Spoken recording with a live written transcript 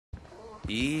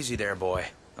Easy there, boy.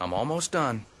 I'm almost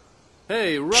done.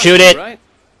 Hey, Rusty, Shoot it. right?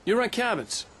 You rent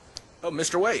cabins. Oh,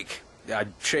 Mr. Wake.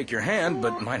 I'd shake your hand,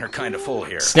 but mine are kind of full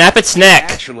here. Snap its neck.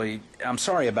 Actually, I'm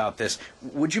sorry about this.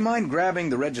 Would you mind grabbing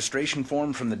the registration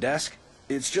form from the desk?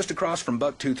 It's just across from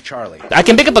Bucktooth Charlie. I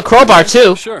can pick up a crowbar,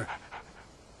 too. Sure.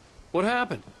 What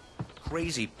happened?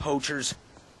 Crazy poachers.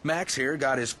 Max here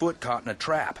got his foot caught in a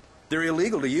trap. They're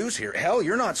illegal to use here. Hell,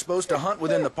 you're not supposed to hunt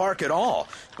within the park at all.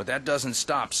 But that doesn't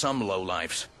stop some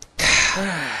lowlifes.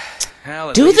 Hell,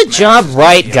 at Do least the Max job is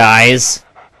right, lucky. guys.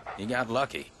 You got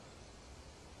lucky.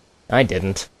 I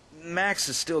didn't. Max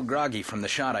is still groggy from the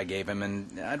shot I gave him,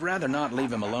 and I'd rather not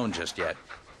leave him alone just yet.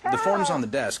 The form's on the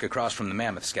desk across from the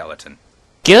mammoth skeleton.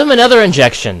 Give him another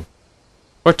injection.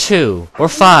 Or 2. Or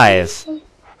 5.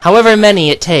 However many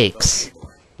it takes.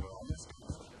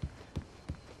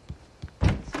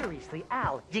 Seriously,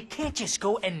 Al, you can't just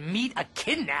go and meet a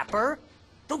kidnapper.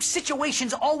 Those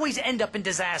situations always end up in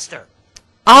disaster.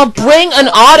 I'll bring an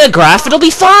autograph. It'll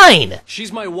be fine.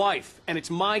 She's my wife, and it's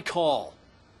my call.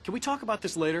 Can we talk about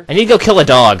this later? I need to go kill a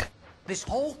dog. This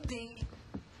whole thing...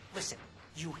 Listen,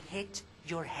 you hit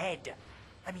your head.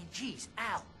 I mean, geez,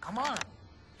 Al, come on.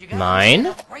 You gotta Mine?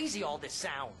 understand how crazy all this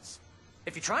sounds.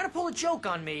 If you're trying to pull a joke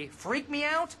on me, freak me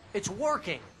out, it's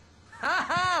working. Ha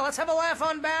ha, let's have a laugh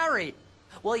on Barry.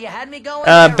 Well, you had me going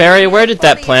there. Barry, where did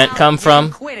that Funny, plant Al. come You from?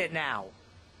 can quit it now.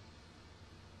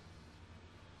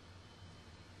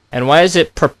 And why is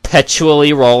it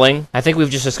perpetually rolling? I think we've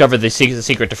just discovered the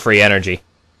secret to free energy.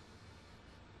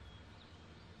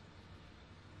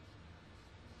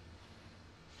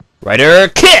 Rider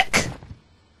kick!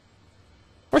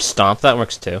 Or stomp, that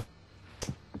works too.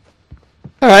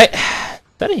 Alright. Is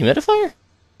that a humidifier?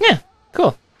 Yeah,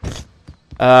 cool.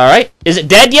 Alright, is it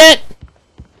dead yet?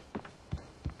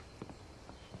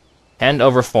 Hand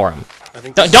over for him.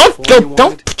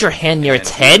 Don't put your hand near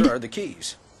its And head. here are the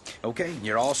keys. Okay,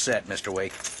 you're all set, Mr.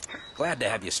 Wake. Glad to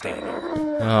have you staying here.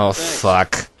 Oh, Thanks.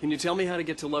 fuck. Can you tell me how to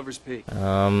get to Lover's Peak?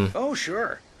 Oh,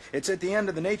 sure. It's at the end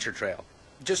of the nature trail.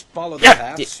 Just follow the Yeah,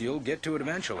 paths, you'll get to it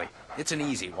eventually. It's an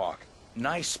easy walk.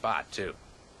 Nice spot, too.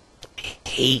 I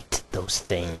hate those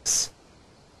things.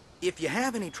 If you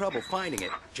have any trouble finding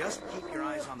it, just keep your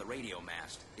eyes on the radio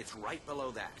mast. It's right below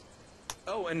that.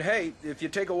 Oh, and hey, if you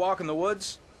take a walk in the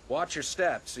woods, watch your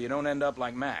steps so you don't end up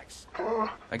like Max.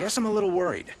 I guess I'm a little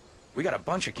worried. We got a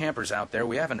bunch of campers out there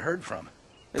we haven't heard from.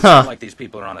 It's not like these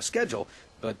people are on a schedule,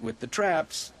 but with the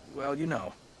traps, well, you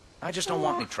know. I just don't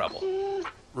want any trouble.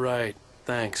 Right,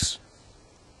 thanks.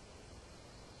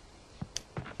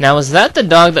 Now, is that the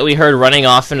dog that we heard running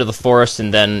off into the forest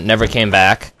and then never came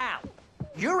back? Al,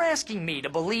 you're asking me to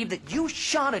believe that you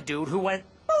shot a dude who went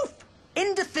poof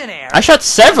into thin air. I shot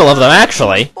several of them,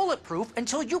 actually. Bulletproof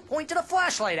until you pointed a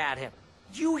flashlight at him.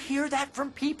 You hear that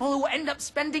from people who end up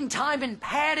spending time in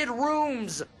padded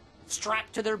rooms,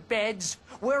 strapped to their beds,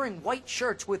 wearing white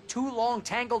shirts with too long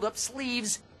tangled up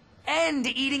sleeves, and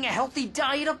eating a healthy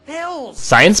diet of pills.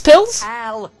 Science pills?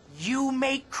 Al, you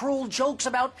make cruel jokes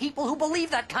about people who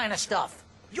believe that kind of stuff.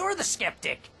 You're the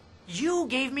skeptic. You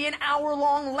gave me an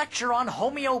hour-long lecture on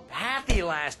homeopathy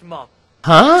last month.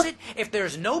 Huh? If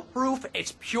there's no proof,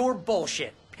 it's pure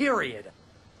bullshit. Period.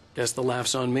 Guess the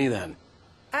laugh's on me then.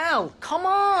 Al, come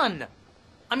on!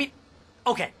 I mean,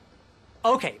 okay.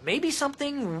 Okay, maybe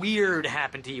something weird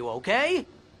happened to you, okay?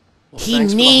 Well, He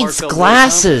thanks for the needs heartfelt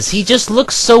glasses. He just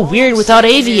looks so weird without You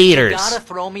aviators. gotta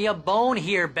throw me a bone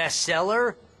here,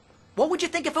 bestseller. What would you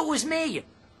think if it was me?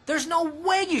 There's no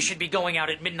way you should be going out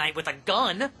at midnight with a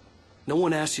gun. No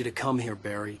one asked you to come here,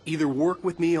 Barry. Either work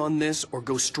with me on this or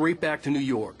go straight back to New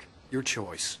York. Your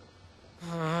choice.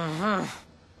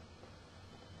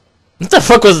 What the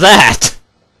fuck was that?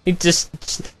 You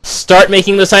just start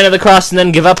making the sign of the cross and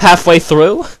then give up halfway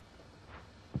through?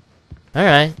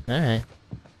 Alright, alright.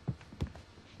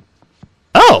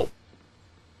 Oh!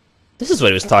 This is what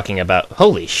he was talking about.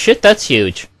 Holy shit, that's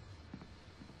huge.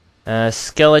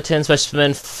 Skeleton,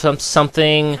 specimen,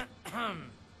 something.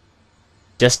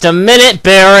 Just a minute,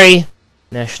 Barry!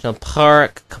 National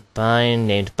Park, combined,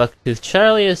 named Bucktooth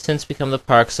Charlie, has since become the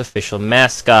park's official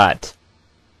mascot.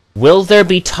 Will there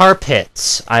be tar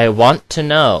pits? I want to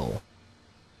know.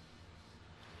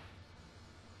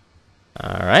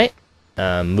 Alright.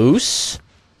 Moose.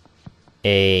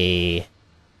 A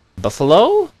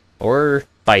buffalo? Or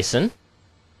bison?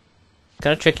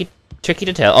 Kind of tricky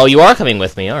to tell. Oh, you are coming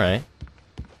with me, alright.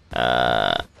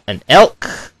 An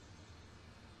elk.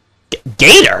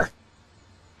 Gator?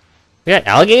 We got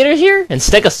alligator here? And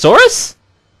stegosaurus?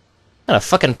 What kind of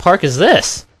fucking park is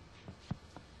this?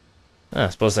 I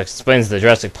suppose that explains the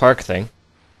Jurassic Park thing.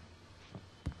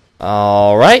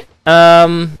 Alright,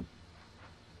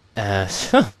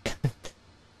 I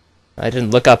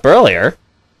didn't look up earlier.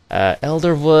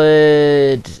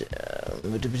 Elderwood...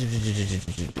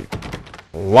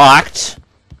 locked.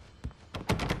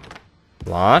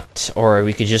 Locked. Or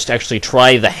we could just actually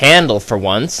try the handle for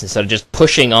once, instead of just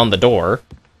pushing on the door.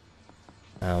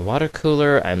 Water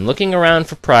cooler. I'm looking around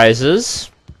for prizes.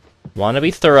 Want to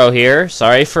be thorough here.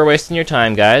 Sorry for wasting your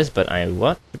time, guys, but I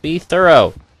want to be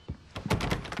thorough.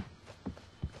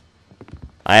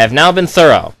 I have now been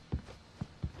thorough.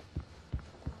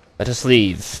 Let us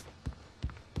leave.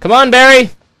 Come on,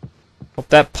 Barry! Hope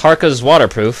that parka's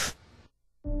waterproof.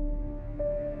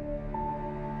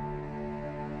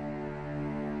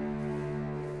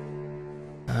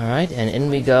 Alright, and in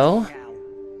we go.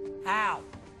 Al?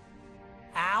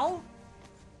 Al?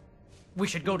 We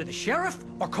should go to the sheriff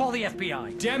or call the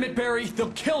FBI. Damn it, Barry,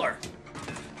 they'll kill her!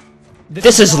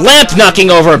 This is lamp knocking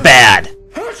over bad!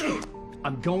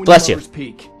 I'm going Bless to you. Lover's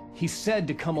Peak. He said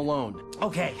to come alone.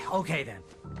 Okay then.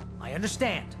 I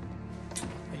understand.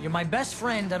 You're my best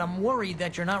friend, and I'm worried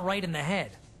that you're not right in the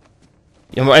head.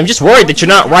 I'm just worried that you're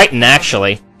not writing,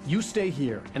 actually. You stay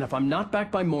here, and if I'm not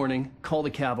back by morning, call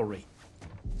the cavalry.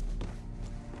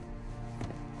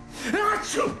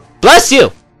 Bless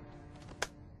you!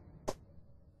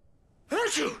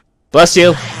 Bless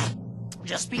you.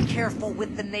 Just be careful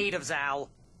with the natives,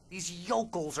 Al. These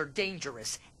yokels are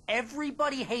dangerous.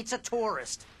 Everybody hates a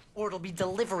tourist, or it'll be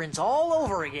deliverance all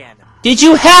over again. Did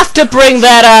you have to bring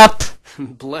that up?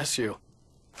 Bless you.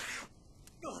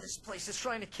 Oh, this place is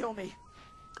trying to kill me.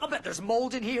 I'll bet there's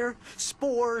mold in here,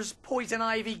 spores, poison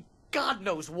ivy, God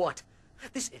knows what.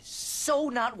 This is so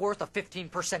not worth a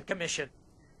 15% commission.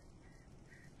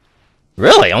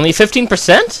 Really? Only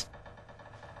 15%?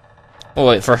 Oh,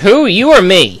 wait, for who? You or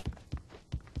me?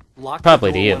 Lock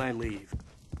Probably the to door you. when I leave.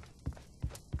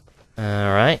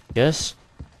 Alright, yes.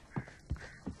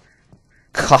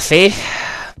 Coffee.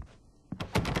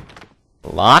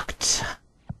 Locked.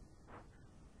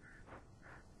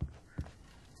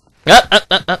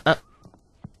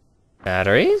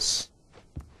 Batteries.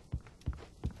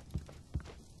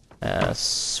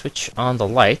 Switch on the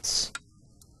lights.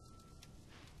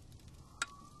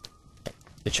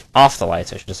 Switch off the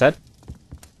lights, I should have said.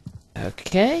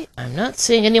 Okay, I'm not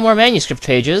seeing any more manuscript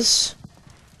pages.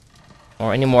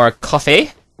 Or any more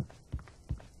coffee.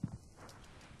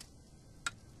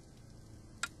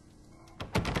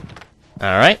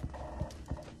 Alright.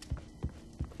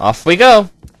 Off we go.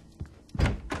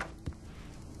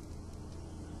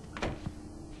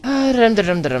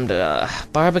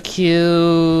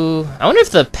 Barbecue. I wonder if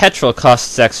the petrol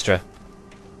costs extra.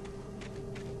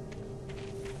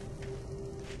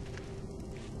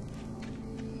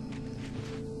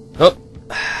 Oh.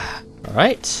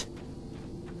 Alright.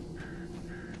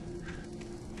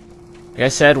 Like I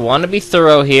said, want to be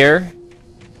thorough here.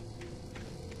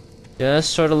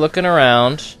 Just sort of looking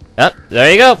around. Oh,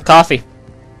 there you go, coffee.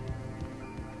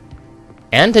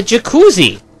 And a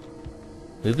jacuzzi.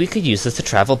 Maybe we could use this to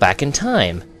travel back in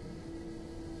time.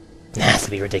 Nah,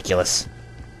 that'd be ridiculous.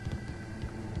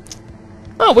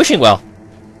 Oh, wishing well.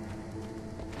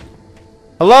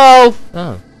 Hello?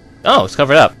 Oh. Oh, it's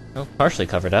covered up. Oh, partially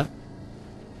covered up.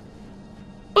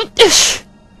 What?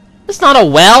 It's not a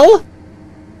well?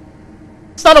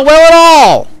 It's not a well at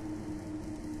all!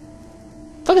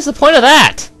 What is the point of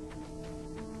that?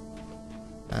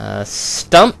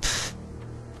 Stump.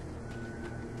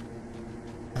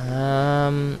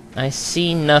 I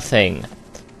see nothing.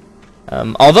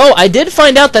 Although I did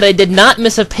find out that I did not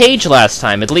miss a page last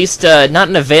time, at least, not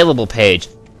an available page.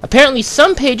 Apparently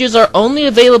some pages are only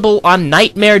available on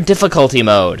Nightmare difficulty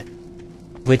mode.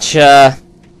 Which, I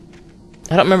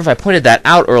don't remember if I pointed that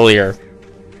out earlier.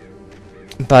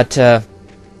 But,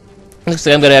 looks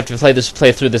like I'm gonna have to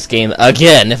play through this game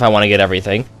again if I want to get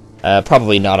everything.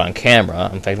 Probably not on camera.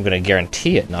 In fact, I'm gonna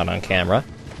guarantee it not on camera.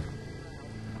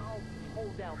 I'll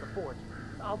hold down the fort.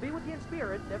 I'll be with you in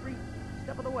spirit every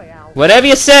step of the way, Al. Whatever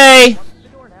you say! Watch the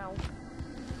door now.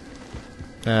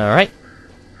 Alright.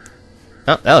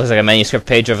 Oh, that looks like a manuscript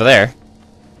page over there.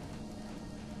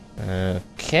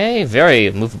 Okay,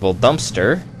 very movable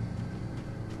dumpster.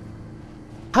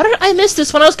 How did I miss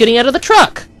this when I was getting out of the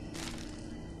truck?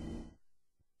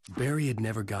 Barry had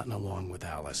never gotten along with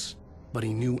Alice, but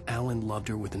he knew Alan loved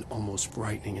her with an almost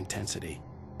frightening intensity.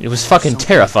 It was fucking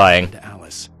terrifying. To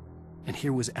Alice. And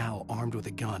here was Al armed with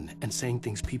a gun and saying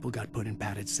things people got put in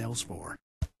padded cells for.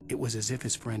 It was as if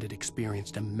his friend had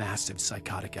experienced a massive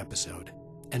psychotic episode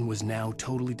and was now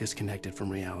totally disconnected from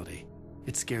reality.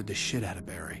 It scared the shit out of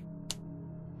Barry.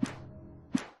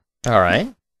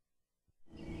 Alright.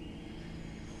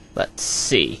 Let's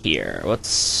see here.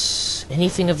 What's...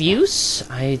 anything of use?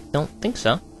 I don't think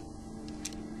so.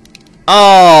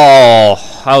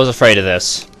 Oh, I was afraid of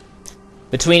this.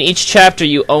 Between each chapter,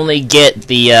 you only get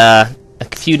the, a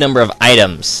few number of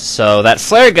items. So that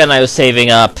flare gun I was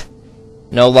saving up,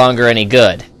 no longer any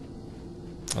good.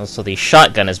 Also, the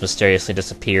shotgun has mysteriously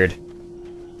disappeared.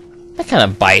 That kind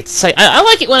of bites. I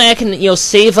like it when I can, you know,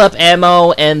 save up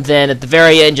ammo and then at the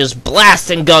very end just blast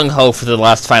and gung-ho for the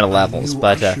last final levels.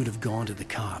 But I should have gone to the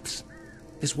cops.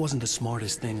 This wasn't the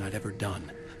smartest thing I'd ever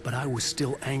done, but I was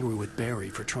still angry with Barry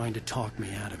for trying to talk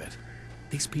me out of it.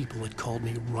 These people had called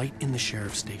me right in the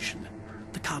sheriff's station.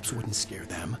 The cops wouldn't scare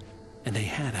them, and they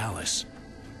had Alice.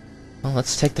 well,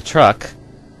 let's take the truck.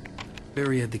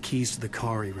 Barry had the keys to the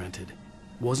car he rented.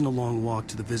 Wasn't a long walk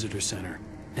to the visitor center,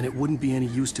 and it wouldn't be any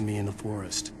use to me in the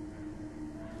forest.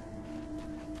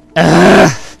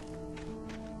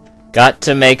 Got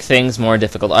to make things more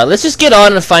difficult. Let's just get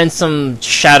on and find some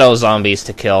shadow zombies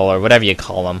to kill, or whatever you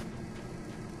call them.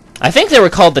 I think they were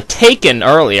called the Taken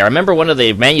earlier. I remember one of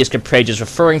the manuscript pages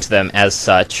referring to them as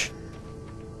such.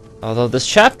 Although this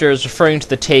chapter is referring to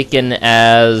the Taken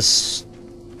as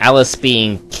Alice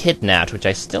being kidnapped, which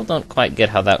I still don't quite get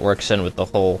how that works in with the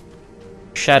whole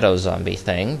shadow zombie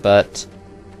thing, but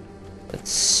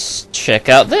let's check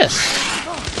out this.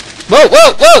 Whoa,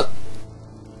 whoa, whoa!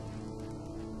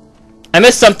 I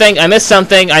missed something, I missed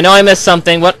something, I know I missed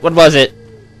something. What was it?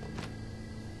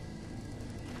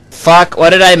 Fuck,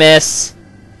 what did I miss?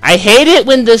 I hate it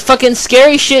when the fucking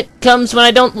scary shit comes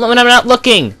when I'm not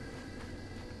looking.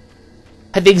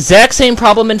 I had the exact same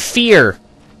problem in Fear.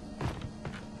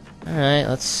 Alright,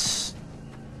 let's...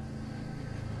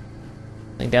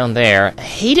 down there. I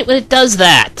hate it when it does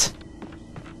that!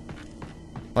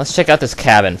 Let's check out this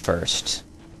cabin first.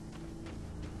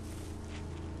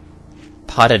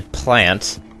 Potted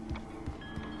plant.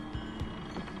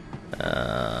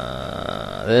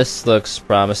 This looks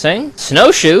promising.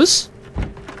 Snowshoes!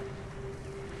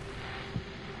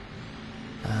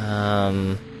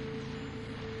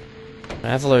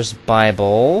 Traveler's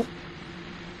Bible.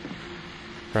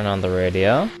 Turn on the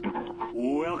radio.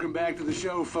 Welcome back to the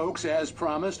show, folks. As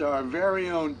promised, our very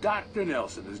own Dr.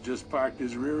 Nelson has just parked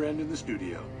his rear end in the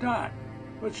studio. Doc,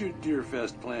 what's your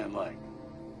Deerfest plan like?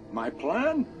 My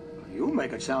plan? You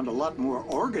make it sound a lot more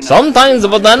organized. Sometimes a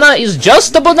banana is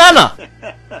just a banana!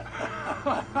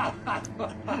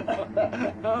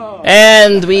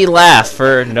 And we laugh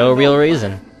for no real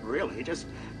reason. Really, just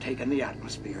taking the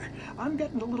atmosphere. I'm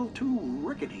getting a little too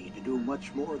rickety to do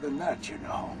much more than that, you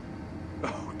know.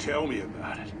 Oh, tell me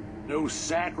about it. No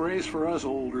sack race for us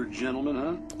older gentlemen,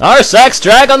 huh? Our sacks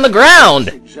drag on the ground!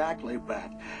 Exactly,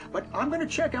 Pat. But I'm going to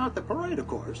check out the parade, of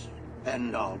course.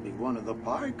 And I'll be one of the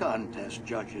pie contest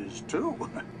judges, too.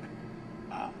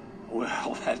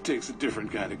 Well, that takes a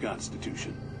different kind of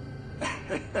constitution.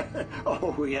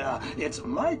 Oh, yeah. It's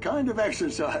my kind of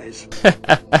exercise.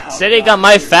 Sitting on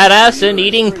my fat ass and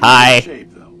eating pie. Shape,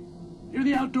 though. You're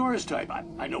the outdoors type.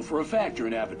 I know for a fact you're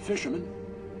an avid fisherman.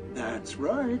 That's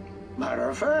right. Matter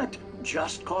of fact,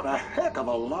 just caught a heck of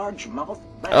a largemouth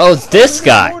bass. Oh, it's this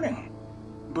guy. Morning.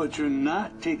 But you're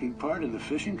not taking part in the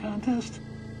fishing contest?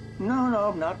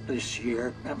 No, not this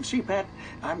year. See, Pat,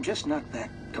 I'm just not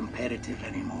that competitive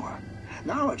anymore.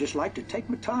 Now I just like to take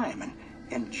my time and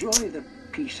enjoy the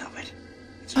peace of it.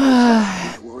 It's not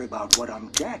time to worry about what I'm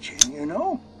catching, you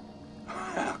know?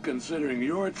 Well, considering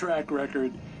your track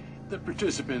record, the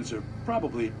participants are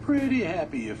probably pretty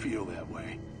happy you feel that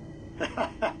way.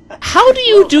 How do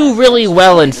you do really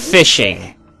well in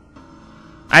fishing?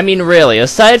 I mean, really,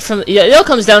 aside from... It all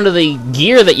comes down to the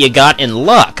gear that you got in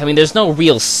luck. I mean, there's no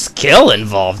real skill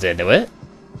involved into it.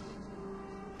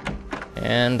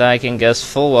 And I can guess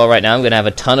full well right now I'm going to have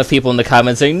a ton of people in the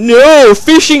comments saying, no,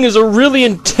 fishing is a really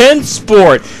intense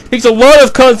sport. It takes a lot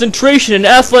of concentration and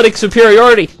athletic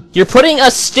superiority. You're putting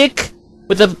a stick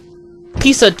with a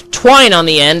piece of twine on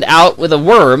the end out with a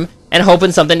worm and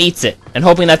hoping something eats it. And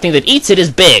hoping that thing that eats it is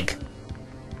big.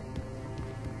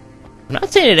 I'm not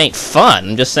saying it ain't fun,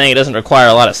 I'm just saying it doesn't require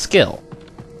a lot of skill.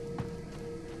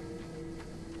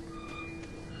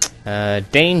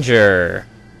 Danger.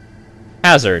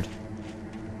 Hazard.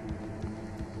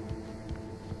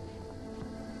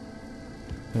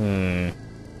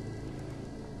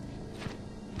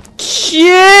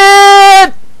 Shit!